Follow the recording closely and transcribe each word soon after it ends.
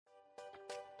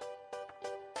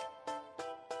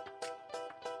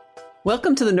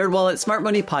Welcome to the NerdWallet Smart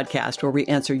Money Podcast, where we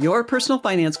answer your personal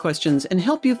finance questions and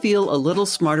help you feel a little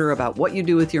smarter about what you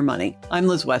do with your money. I'm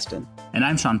Liz Weston. And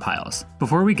I'm Sean Piles.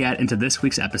 Before we get into this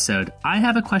week's episode, I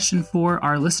have a question for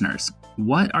our listeners.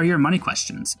 What are your money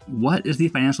questions? What is the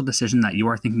financial decision that you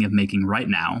are thinking of making right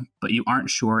now, but you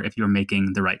aren't sure if you're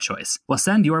making the right choice? Well,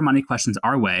 send your money questions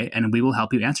our way, and we will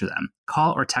help you answer them.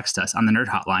 Call or text us on the Nerd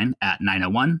Hotline at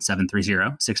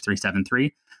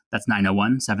 901-730-6373. That's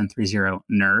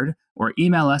 901-730-NERD, or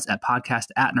email us at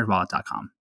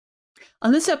podcast@nerdwallet.com.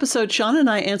 On this episode, Sean and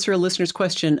I answer a listener's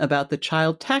question about the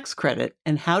child tax credit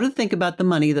and how to think about the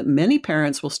money that many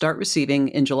parents will start receiving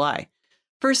in July.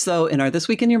 First, though, in our This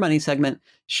Week in Your Money segment,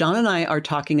 Sean and I are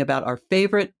talking about our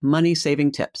favorite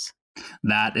money-saving tips.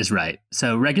 That is right.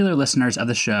 So regular listeners of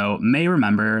the show may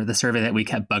remember the survey that we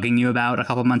kept bugging you about a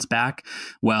couple months back.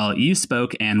 Well, you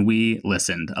spoke and we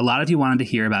listened. A lot of you wanted to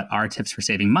hear about our tips for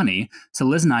saving money. So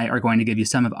Liz and I are going to give you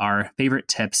some of our favorite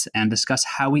tips and discuss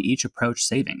how we each approach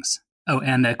savings. Oh,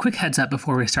 and a quick heads up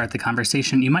before we start the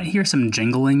conversation, you might hear some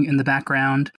jingling in the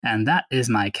background, and that is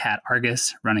my cat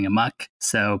Argus running amok.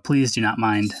 So please do not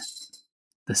mind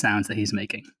the sounds that he's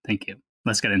making. Thank you.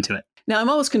 Let's get into it. Now,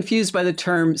 I'm always confused by the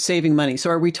term saving money.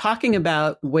 So are we talking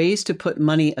about ways to put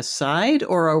money aside,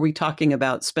 or are we talking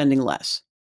about spending less?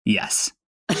 Yes.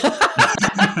 Well,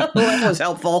 that was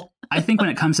helpful. I think when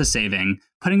it comes to saving,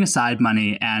 putting aside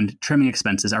money and trimming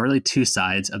expenses are really two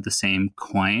sides of the same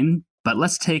coin. But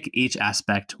let's take each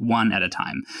aspect one at a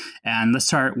time. And let's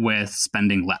start with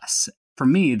spending less. For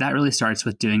me, that really starts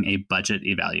with doing a budget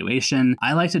evaluation.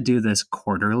 I like to do this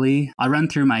quarterly. I'll run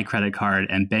through my credit card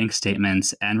and bank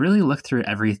statements and really look through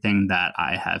everything that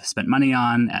I have spent money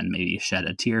on and maybe shed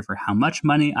a tear for how much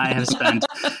money I have spent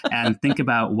and think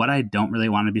about what I don't really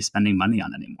want to be spending money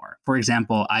on anymore. For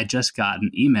example, I just got an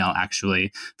email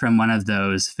actually from one of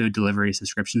those food delivery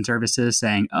subscription services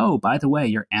saying, oh, by the way,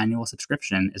 your annual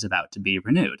subscription is about to be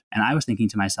renewed. And I was thinking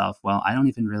to myself, well, I don't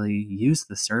even really use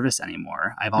the service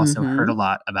anymore. I've also heard a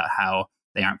lot about how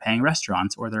they aren't paying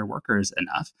restaurants or their workers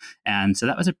enough. And so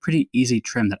that was a pretty easy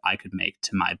trim that I could make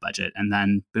to my budget. And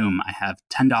then boom, I have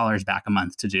 $10 back a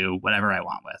month to do whatever I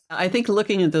want with. I think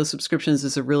looking at those subscriptions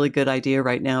is a really good idea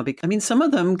right now. Because, I mean, some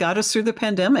of them got us through the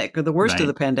pandemic, or the worst of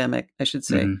the pandemic, I should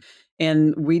say. Mm-hmm.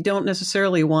 And we don't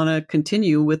necessarily want to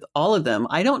continue with all of them.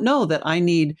 I don't know that I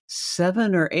need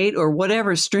 7 or 8 or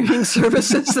whatever streaming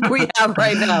services that we have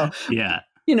right now. Yeah.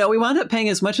 You know, we wound up paying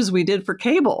as much as we did for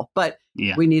cable, but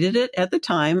we needed it at the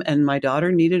time. And my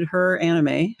daughter needed her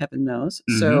anime, heaven knows.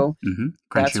 So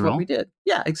that's what we did.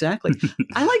 Yeah, exactly.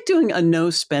 I like doing a no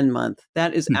spend month.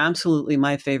 That is absolutely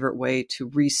my favorite way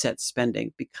to reset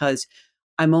spending, because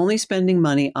I'm only spending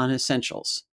money on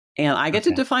essentials. And I get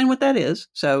to define what that is.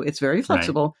 So it's very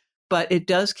flexible. But it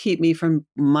does keep me from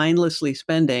mindlessly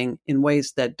spending in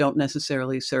ways that don't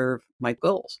necessarily serve my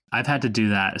goals. I've had to do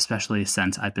that, especially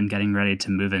since I've been getting ready to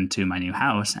move into my new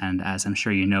house. And as I'm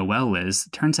sure you know well, Liz,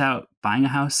 turns out buying a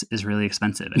house is really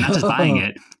expensive. And not just buying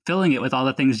it, filling it with all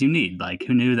the things you need. Like,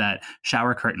 who knew that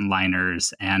shower curtain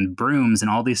liners and brooms and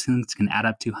all these things can add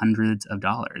up to hundreds of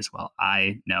dollars? Well,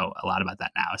 I know a lot about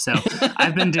that now. So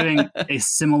I've been doing a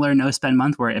similar no spend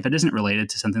month where if it isn't related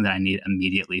to something that I need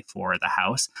immediately for the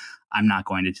house, I'm not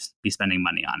going to just be spending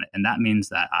money on it. And that means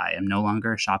that I am no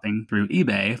longer shopping through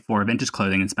eBay for vintage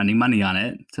clothing and spending money on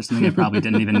it. So something I probably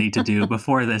didn't even need to do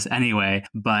before this anyway.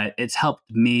 But it's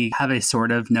helped me have a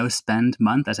sort of no spend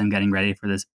month as I'm getting ready for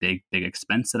this big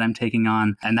expense that I'm taking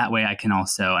on. And that way I can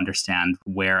also understand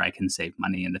where I can save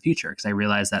money in the future. Because I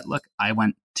realized that, look, I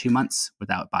went 2 months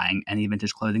without buying any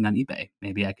vintage clothing on eBay.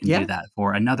 Maybe I can do that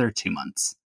for another 2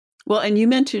 months. Well, and you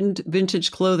mentioned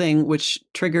vintage clothing, which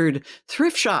triggered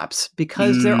thrift shops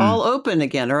because they're all open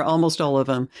again, or almost all of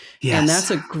them. Yes. And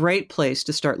that's a great place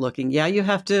to start looking. Yeah, you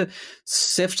have to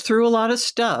sift through a lot of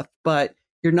stuff, but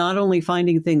you're not only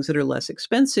finding things that are less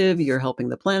expensive, you're helping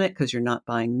the planet because you're not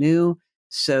buying new.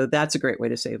 So that's a great way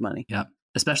to save money. Yep.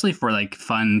 Especially for like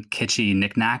fun, kitschy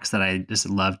knickknacks that I just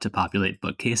love to populate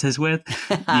bookcases with.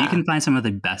 You can find some of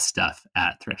the best stuff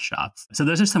at thrift shops. So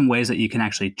those are some ways that you can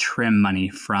actually trim money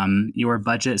from your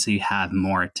budget so you have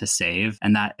more to save.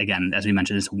 And that, again, as we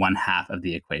mentioned, is one half of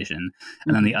the equation.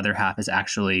 And then the other half is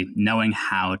actually knowing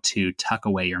how to tuck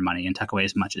away your money and tuck away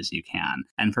as much as you can.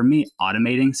 And for me,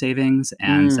 automating savings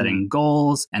and setting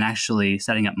goals and actually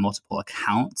setting up multiple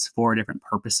accounts for different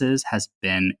purposes has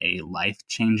been a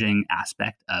life-changing aspect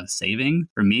of saving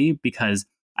for me, because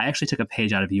I actually took a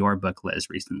page out of your book, Liz,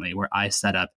 recently, where I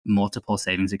set up multiple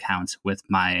savings accounts with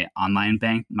my online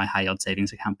bank, my high yield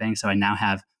savings account bank. So I now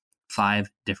have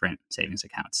 5 different savings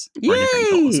accounts for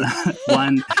different goals.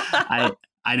 One,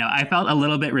 I know. I felt a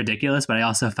little bit ridiculous, but I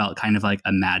also felt kind of like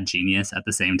a mad genius at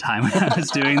the same time when I was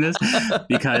doing this,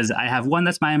 because I have one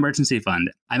that's my emergency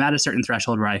fund. I'm at a certain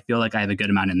threshold where I feel like I have a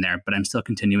good amount in there, but I'm still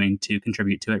continuing to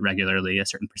contribute to it regularly, a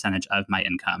certain percentage of my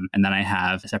income. And then I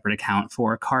have a separate account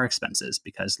for car expenses,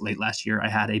 because late last year I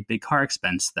had a big car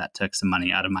expense that took some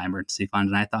money out of my emergency fund.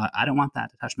 And I thought, I don't want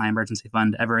that to touch my emergency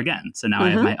fund ever again. So now I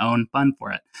have my own fund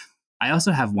for it. I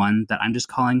also have one that I'm just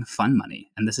calling fun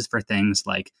money. And this is for things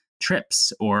like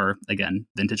trips or, again,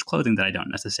 vintage clothing that I don't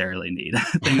necessarily need.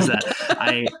 Things that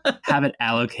I have it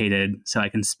allocated so I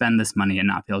can spend this money and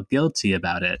not feel guilty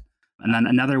about it. And then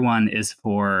another one is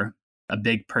for a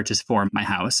big purchase for my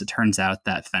house. It turns out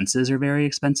that fences are very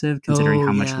expensive considering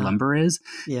how much lumber is.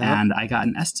 Yep. And I got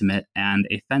an estimate, and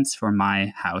a fence for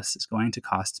my house is going to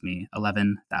cost me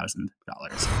 $11,000.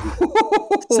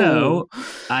 So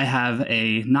I have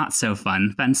a not so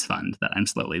fun fence fund that I'm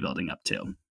slowly building up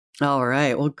to. All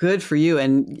right. Well, good for you.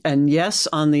 And yes,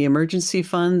 on the emergency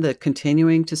fund, the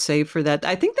continuing to save for that.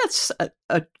 I think that's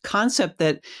a concept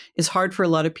that is hard for a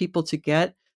lot of people to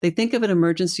get. They think of an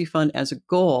emergency fund as a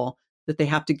goal that they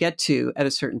have to get to at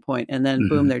a certain point, and then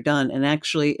boom, they're done. And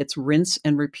actually it's rinse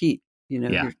and repeat.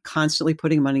 You're constantly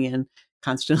putting money in,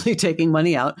 constantly taking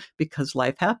money out, because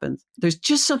life happens. There's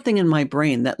just something in my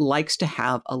brain that likes to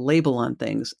have a label on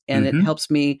things, and it helps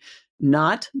me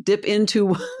not dip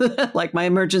into like my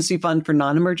emergency fund for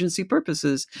non-emergency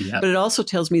purposes, but it also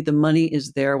tells me the money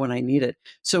is there when I need it.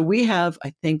 So we have,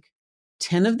 I think,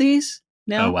 10 of these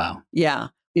now. Oh, wow. Yeah.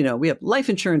 We have life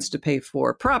insurance to pay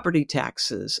for, property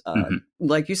taxes,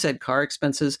 like you said, car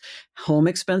expenses, home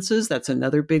expenses. That's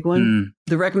another big one.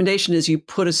 The recommendation is you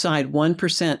put aside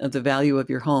 1% of the value of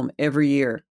your home every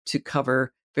year to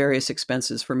cover various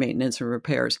expenses for maintenance and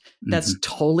repairs. That's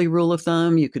totally rule of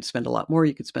thumb. You could spend a lot more,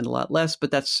 you could spend a lot less,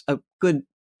 but that's a good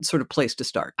sort of place to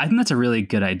start. I think that's a really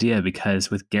good idea,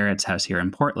 because with Garrett's house here in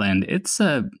Portland, it's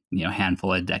a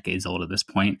handful of decades old at this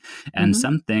point, and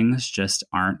some things just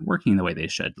aren't working the way they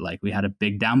should. Like we had a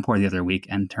big downpour the other week,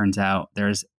 and turns out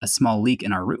there's a small leak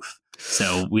in our roof.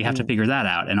 So we have to figure that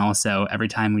out. And also, every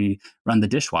time we run the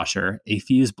dishwasher, a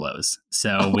fuse blows.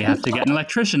 So we have to get an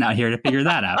electrician out here to figure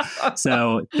that out.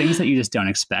 So things that you just don't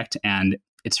expect. And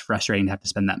it's frustrating to have to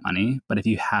spend that money. But if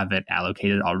you have it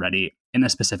allocated already in a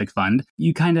specific fund,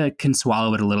 you kind of can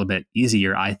swallow it a little bit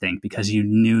easier, I think, because you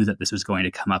knew that this was going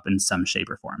to come up in some shape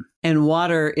or form. And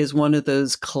water is one of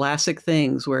those classic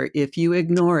things where if you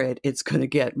ignore it, it's going to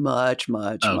get much,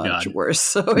 much, much worse.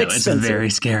 So it's very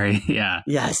scary. Yeah.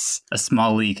 Yes. A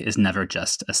small leak is never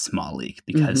just a small leak,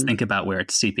 because think about where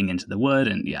it's seeping into the wood,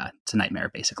 and it's a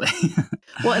nightmare, basically.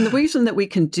 Well, and the reason that we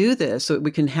can do this, so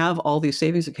we can have all these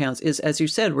savings accounts, is, as you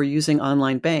said, we're using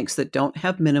online banks that don't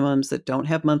have minimums, that don't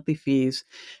have monthly fees,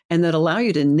 and that allow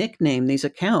you to nickname these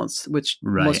accounts, which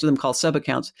most of them call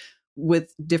sub-accounts,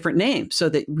 with different names, so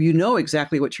that you know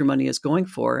exactly what your money is going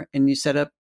for, and you set up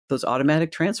those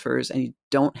automatic transfers and you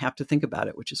don't have to think about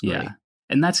it, which is great. Yeah.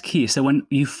 And that's key. So when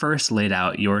you first laid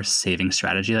out your saving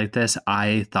strategy like this,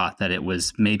 I thought that it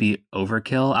was maybe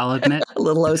overkill, I'll admit. A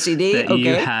little OCD. That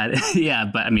you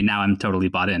had, but I mean, now I'm totally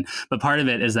bought in. But part of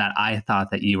it is that I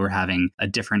thought that you were having a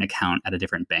different account at a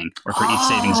different bank or for each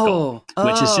savings goal,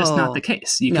 which is just not the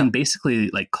case. You can basically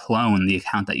like clone the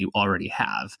account that you already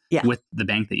have with the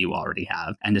bank that you already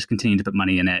have, and just continue to put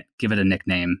money in it, give it a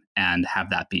nickname, and have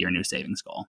that be your new savings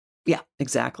goal. Yeah,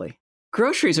 exactly.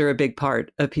 Groceries are a big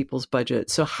part of people's budget.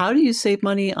 So how do you save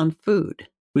money on food?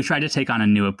 We tried to take on a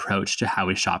new approach to how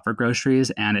we shop for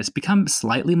groceries, and it's become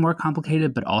slightly more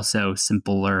complicated, but also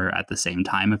simpler at the same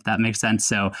time, if that makes sense.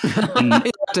 So you have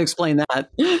to explain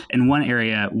that. In one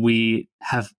area, we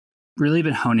have really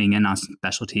been honing in on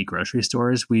specialty grocery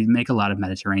stores. We make a lot of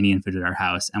Mediterranean food at our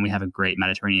house, and we have a great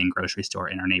Mediterranean grocery store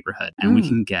in our neighborhood. And we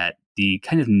can get the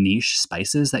kind of niche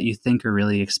spices that you think are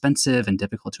really expensive and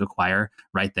difficult to acquire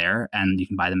right there. And you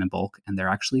can buy them in bulk, and they're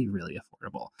actually really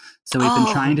affordable. So we've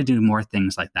been trying to do more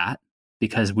things like that,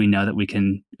 because we know that we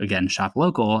can, again, shop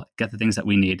local, get the things that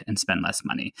we need, and spend less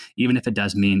money, even if it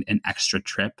does mean an extra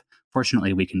trip.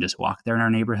 Fortunately, we can just walk there in our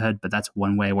neighborhood, but that's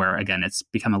one way where, again, it's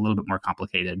become a little bit more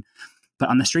complicated. But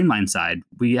on the Streamline side,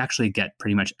 we actually get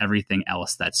pretty much everything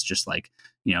else that's just like,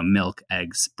 milk,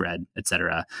 eggs, bread,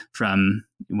 etc., from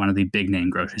one of the big name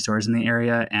grocery stores in the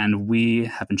area. And we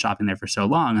have been shopping there for so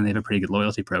long, and they have a pretty good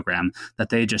loyalty program that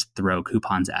they just throw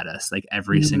coupons at us like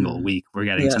every single week. We're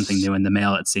getting something new in the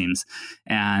mail, it seems.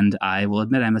 And I will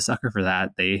admit I'm a sucker for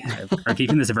that. They are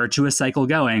keeping this virtuous cycle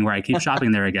going where I keep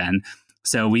shopping there again.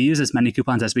 So we use as many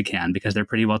coupons as we can because they're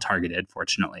pretty well targeted,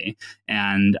 fortunately.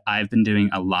 And I've been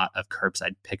doing a lot of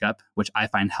curbside pickup, which I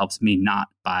find helps me not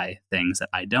buy things that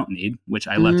I don't need, which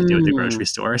I love to do at the grocery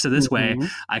store. So this way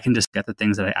I can just get the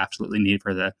things that I absolutely need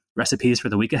for the recipes for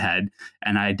the week ahead.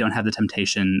 And I don't have the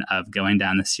temptation of going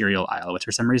down the cereal aisle, which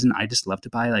for some reason I just love to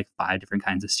buy like 5 different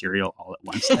kinds of cereal all at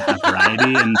once to have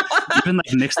variety and even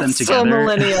like mix them together. So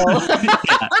millennial.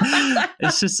 Yeah.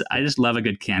 I just love a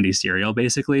good candy cereal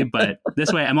basically. But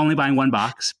this way I'm only buying one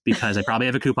box because I probably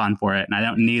have a coupon for it and I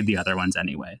don't need the other ones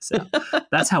anyway. So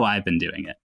that's how I've been doing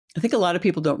it. I think a lot of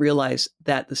people don't realize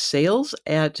that the sales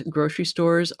at grocery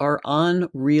stores are on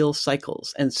real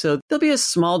cycles. And so there'll be a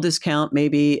small discount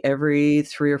maybe every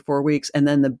 3 or 4 weeks. And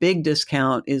then the big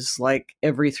discount is like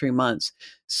every 3 months.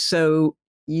 So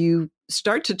you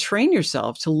start to train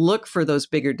yourself to look for those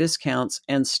bigger discounts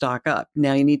and stock up.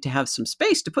 Now you need to have some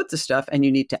space to put the stuff and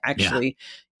you need to actually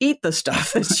eat the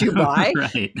stuff that you buy.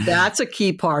 Right. That's a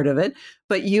key part of it.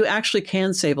 But you actually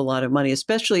can save a lot of money,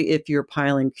 especially if you're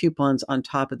piling coupons on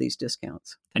top of these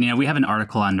discounts. And, we have an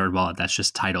article on NerdWallet that's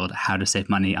just titled How to Save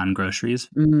Money on Groceries.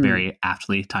 Very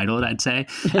aptly titled, I'd say.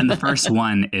 And the first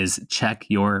one is check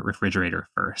your refrigerator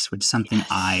first, which is something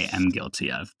I am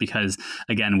guilty of. Because,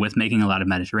 again, with making a lot of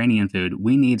Mediterranean food,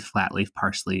 we need flat leaf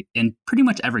parsley in pretty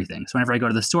much everything. So whenever I go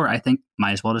to the store, I think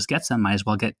might as well just get some, might as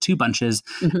well get 2 bunches.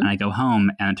 And I go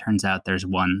home and it turns out there's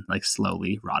one like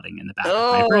slowly rotting in the back of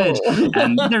my fridge.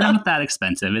 And they're not that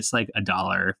expensive. It's like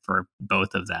 $1 for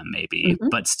both of them, maybe,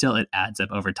 but still it adds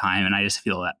up over time. And I just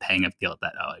feel that pang of guilt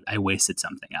that, I wasted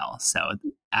something else. So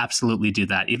absolutely do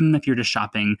that. Even if you're just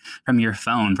shopping from your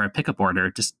phone for a pickup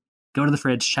order, just go to the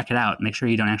fridge, check it out, make sure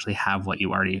you don't actually have what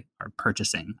you already are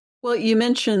purchasing. Well, you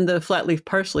mentioned the flat leaf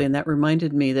parsley, and that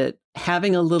reminded me that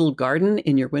having a little garden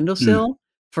in your windowsill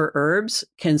for herbs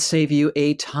can save you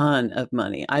a ton of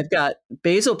money. I've got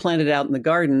basil planted out in the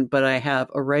garden, but I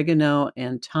have oregano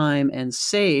and thyme and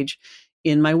sage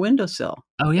in my windowsill.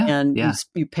 Oh, yeah. And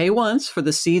you pay once for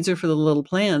the seeds or for the little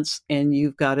plants, and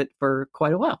you've got it for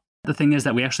quite a while. The thing is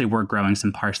that we actually were growing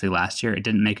some parsley last year. It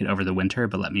didn't make it over the winter,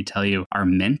 but let me tell you, our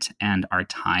mint and our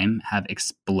thyme have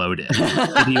exploded.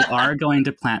 If you are going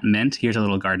to plant mint, here's a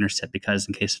little gardener's tip, because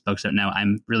in case folks don't know,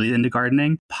 I'm really into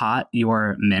gardening. Pot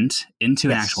your mint into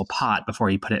an actual pot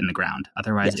before you put it in the ground.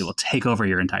 Otherwise, it will take over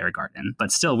your entire garden.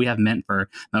 But still, we have mint for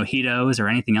mojitos or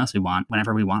anything else we want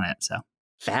whenever we want it. So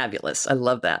fabulous. I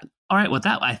love that. All right. With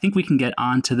that, I think we can get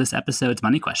on to this episode's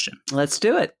money question. Let's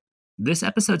do it. This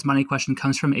episode's money question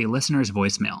comes from a listener's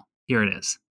voicemail. Here it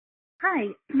is. Hi,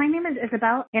 my name is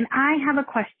Isabel, and I have a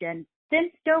question.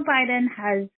 Since Joe Biden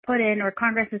has put in, or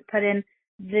Congress has put in,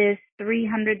 this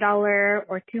 $300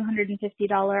 or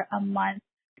 $250 a month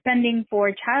spending for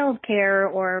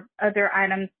childcare or other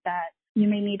items that you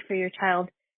may need for your child,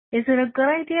 is it a good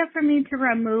idea for me to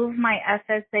remove my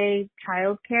FSA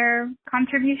childcare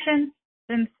contribution,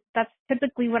 since that's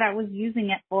typically what I was using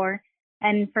it for?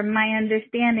 And from my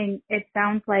understanding, it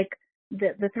sounds like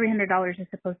the $300 is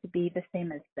supposed to be the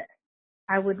same as this.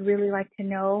 I would really like to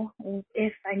know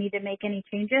if I need to make any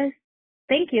changes.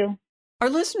 Thank you. Our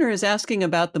listener is asking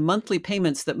about the monthly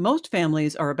payments that most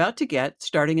families are about to get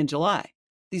starting in July.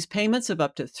 These payments of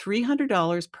up to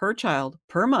 $300 per child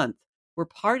per month were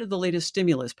part of the latest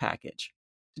stimulus package.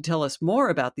 To tell us more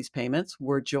about these payments,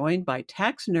 we're joined by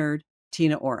tax nerd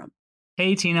Tina Oram.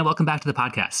 Hey, Tina, welcome back to the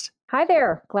podcast. Hi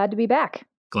there. Glad to be back.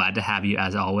 Glad to have you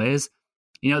as always.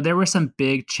 There were some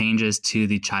big changes to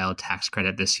the child tax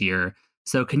credit this year.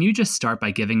 So can you just start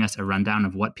by giving us a rundown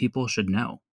of what people should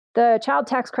know? The child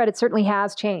tax credit certainly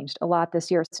has changed a lot this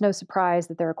year. It's no surprise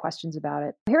that there are questions about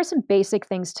it. Here are some basic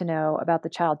things to know about the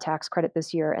child tax credit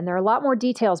this year, and there are a lot more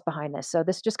details behind this, so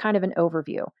this is just kind of an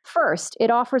overview. First,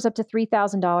 it offers up to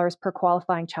 $3,000 per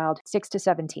qualifying child, 6 to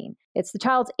 17. It's the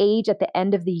child's age at the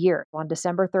end of the year, on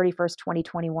December 31st,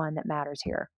 2021, that matters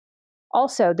here.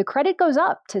 Also, the credit goes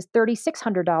up to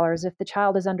 $3,600 if the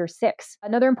child is under 6.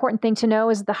 Another important thing to know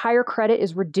is the higher credit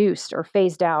is reduced or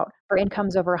phased out for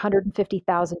incomes over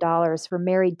 $150,000 for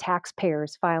married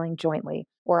taxpayers filing jointly,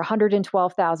 or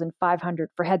 $112,500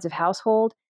 for heads of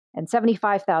household, and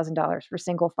 $75,000 for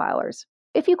single filers.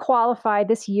 If you qualify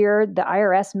this year, the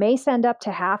IRS may send up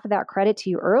to half of that credit to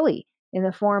you early in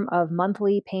the form of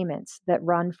monthly payments that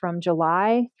run from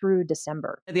July through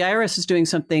December. The IRS is doing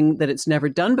something that it's never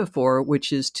done before,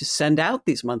 which is to send out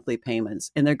these monthly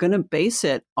payments. And they're going to base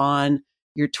it on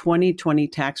your 2020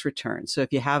 tax return. So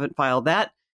if you haven't filed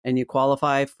that and you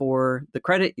qualify for the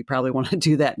credit, you probably want to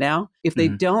do that now. If they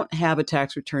don't have a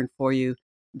tax return for you,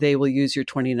 they will use your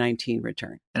 2019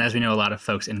 return. And as we know, a lot of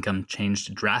folks' income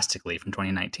changed drastically from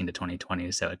 2019 to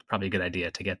 2020. So it's probably a good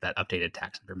idea to get that updated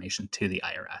tax information to the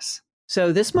IRS.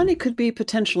 So this money could be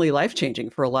potentially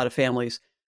life-changing for a lot of families.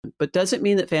 But does it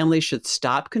mean that families should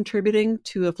stop contributing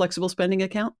to a flexible spending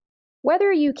account?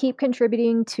 Whether you keep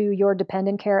contributing to your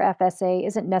dependent care FSA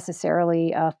isn't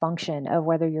necessarily a function of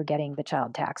whether you're getting the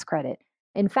child tax credit.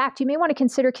 In fact, you may want to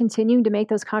consider continuing to make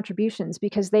those contributions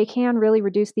because they can really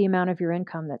reduce the amount of your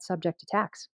income that's subject to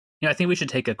tax. I think we should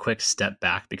take a quick step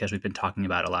back because we've been talking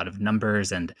about a lot of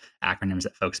numbers and acronyms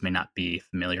that folks may not be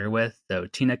familiar with. So,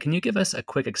 Tina, can you give us a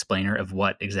quick explainer of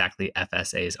what exactly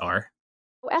FSAs are?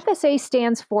 FSA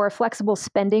stands for Flexible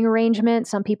Spending Arrangement.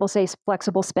 Some people say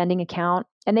Flexible Spending Account,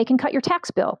 and they can cut your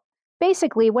tax bill.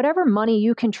 Basically, whatever money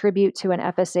you contribute to an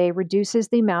FSA reduces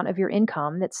the amount of your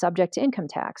income that's subject to income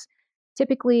tax.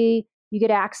 Typically, you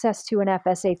get access to an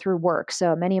FSA through work,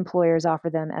 so many employers offer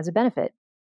them as a benefit.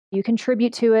 You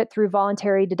contribute to it through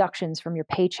voluntary deductions from your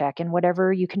paycheck, and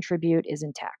whatever you contribute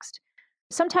isn't taxed.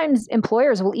 Sometimes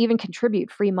employers will even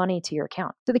contribute free money to your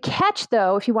account. So the catch,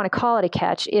 though, if you want to call it a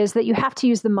catch, is that you have to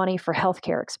use the money for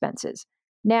healthcare expenses.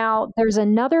 Now, there's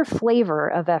another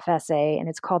flavor of FSA, and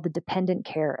it's called the Dependent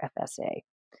Care FSA.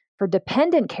 For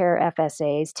dependent care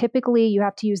FSAs, typically you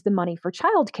have to use the money for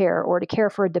childcare or to care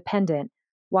for a dependent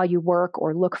while you work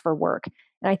or look for work.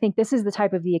 And I think this is the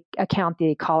type of the account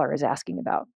the caller is asking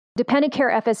about. Dependent care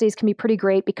FSAs can be pretty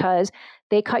great because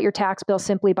they cut your tax bill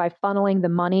simply by funneling the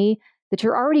money that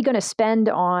you're already going to spend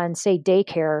on, say,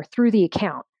 daycare through the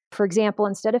account. For example,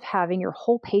 instead of having your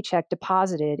whole paycheck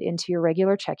deposited into your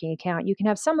regular checking account, you can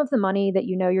have some of the money that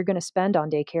you know you're going to spend on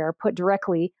daycare put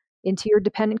directly into your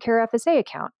dependent care FSA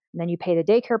account. And then you pay the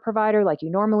daycare provider like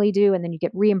you normally do, and then you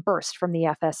get reimbursed from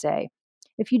the FSA.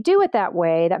 If you do it that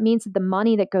way, that means that the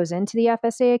money that goes into the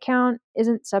FSA account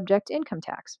isn't subject to income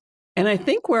tax. And I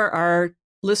think where our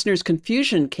listeners'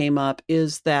 confusion came up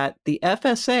is that the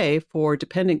FSA for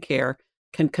dependent care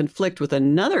can conflict with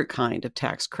another kind of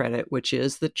tax credit, which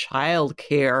is the child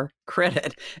care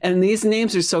credit. And these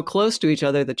names are so close to each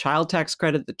other, the child tax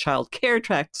credit, the child care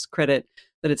tax credit,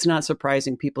 that it's not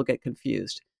surprising people get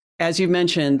confused. As you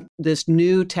mentioned, this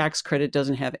new tax credit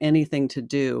doesn't have anything to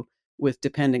do with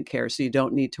dependent care, so you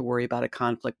don't need to worry about a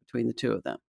conflict between the two of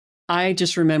them. I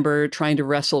just remember trying to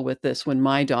wrestle with this when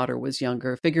my daughter was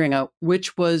younger, figuring out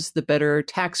which was the better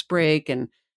tax break and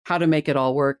how to make it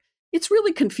all work. It's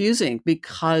really confusing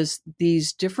because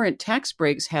these different tax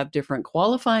breaks have different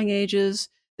qualifying ages,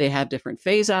 they have different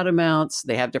phase-out amounts,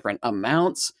 they have different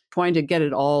amounts. Trying to get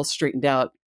it all straightened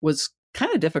out was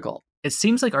kind of difficult. It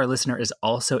seems like our listener is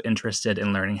also interested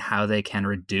in learning how they can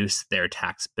reduce their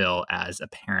tax bill as a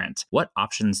parent. What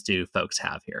options do folks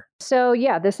have here? So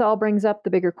yeah, this all brings up the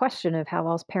bigger question of how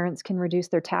else parents can reduce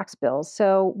their tax bills.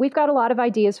 So we've got a lot of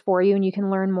ideas for you, and you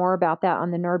can learn more about that on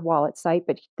the NerdWallet site,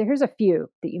 but here's a few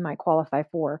that you might qualify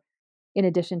for in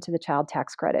addition to the child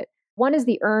tax credit. One is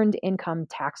the earned income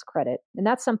tax credit, and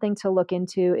that's something to look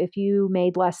into if you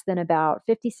made less than about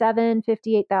 $57,000,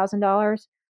 $58,000.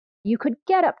 You could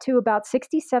get up to about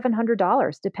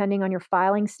 $6,700 depending on your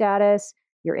filing status,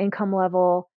 your income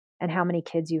level, and how many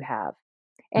kids you have.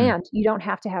 And you don't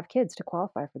have to have kids to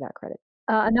qualify for that credit.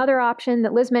 Another option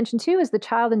that Liz mentioned too is the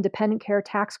child and dependent care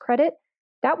tax credit.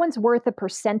 That one's worth a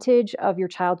percentage of your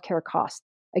child care costs.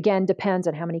 Again, depends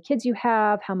on how many kids you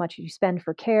have, how much you spend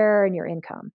for care, and your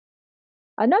income.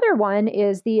 Another one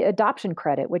is the adoption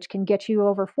credit, which can get you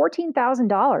over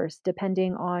 $14,000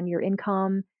 depending on your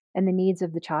income and the needs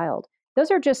of the child.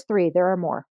 Those are just three. There are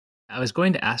more. I was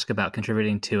going to ask about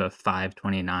contributing to a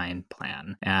 529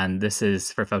 plan. And this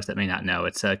is, for folks that may not know,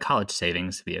 it's a college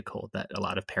savings vehicle that a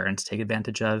lot of parents take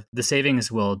advantage of. The savings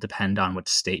will depend on which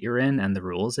state you're in and the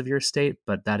rules of your state,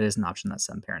 but that is an option that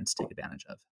some parents take advantage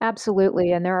of.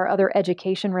 Absolutely. And there are other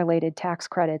education-related tax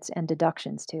credits and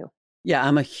deductions too. Yeah,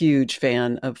 I'm a huge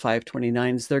fan of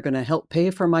 529s. They're going to help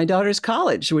pay for my daughter's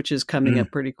college, which is coming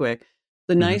up pretty quick.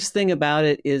 The nice thing about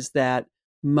it is that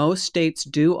most states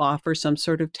do offer some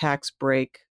sort of tax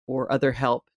break or other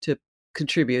help to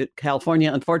contribute.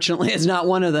 California, unfortunately, is not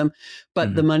one of them,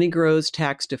 but the money grows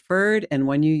tax deferred. And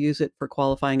when you use it for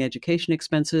qualifying education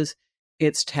expenses,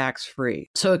 it's tax free.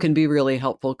 So it can be really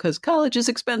helpful because college is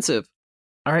expensive.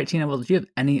 All right, Tina, well, do you have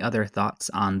any other thoughts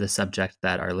on the subject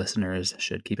that our listeners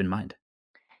should keep in mind?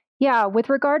 Yeah, with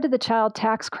regard to the child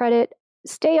tax credit,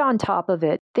 stay on top of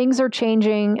it. Things are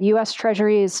changing. U.S.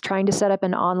 Treasury is trying to set up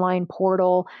an online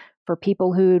portal for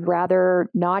people who'd rather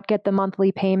not get the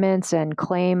monthly payments and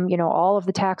claim, all of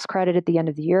the tax credit at the end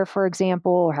of the year, for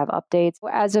example, or have updates.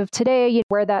 As of today,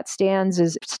 where that stands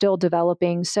is still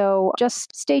developing. So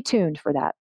just stay tuned for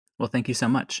that. Well, thank you so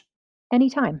much.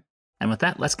 Anytime. And with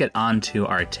that, let's get on to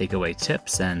our takeaway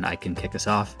tips, and I can kick us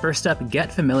off. First up,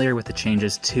 get familiar with the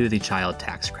changes to the child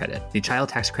tax credit. The child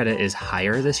tax credit is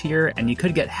higher this year, and you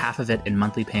could get half of it in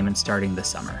monthly payments starting this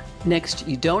summer. Next,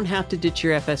 you don't have to ditch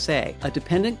your FSA. A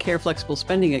dependent care flexible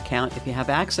spending account, if you have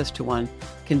access to one,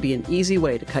 can be an easy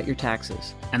way to cut your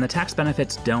taxes. And the tax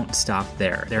benefits don't stop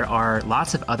there. There are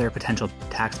lots of other potential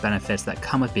tax benefits that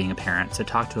come with being a parent, so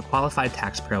talk to a qualified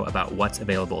tax pro about what's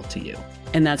available to you.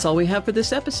 And that's all we have for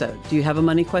this episode. Do you have a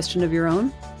money question of your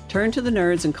own? Turn to the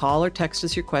Nerds and call or text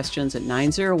us your questions at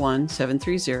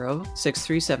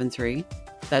 901-730-6373.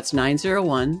 That's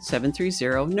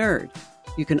 901-730-NERD.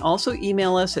 You can also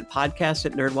email us at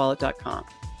podcast@nerdwallet.com.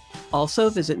 Also,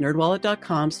 visit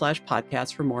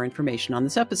nerdwallet.com/podcast for more information on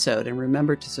this episode. And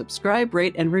remember to subscribe,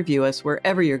 rate, and review us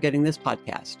wherever you're getting this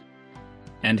podcast.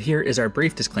 And here is our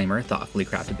brief disclaimer, thoughtfully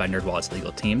crafted by NerdWallet's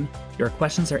legal team. Your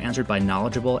questions are answered by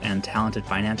knowledgeable and talented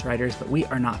finance writers, but we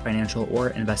are not financial or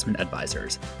investment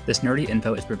advisors. This nerdy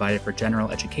info is provided for general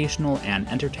educational and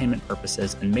entertainment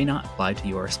purposes and may not apply to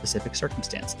your specific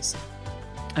circumstances.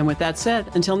 And with that said,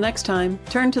 until next time,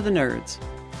 turn to the nerds.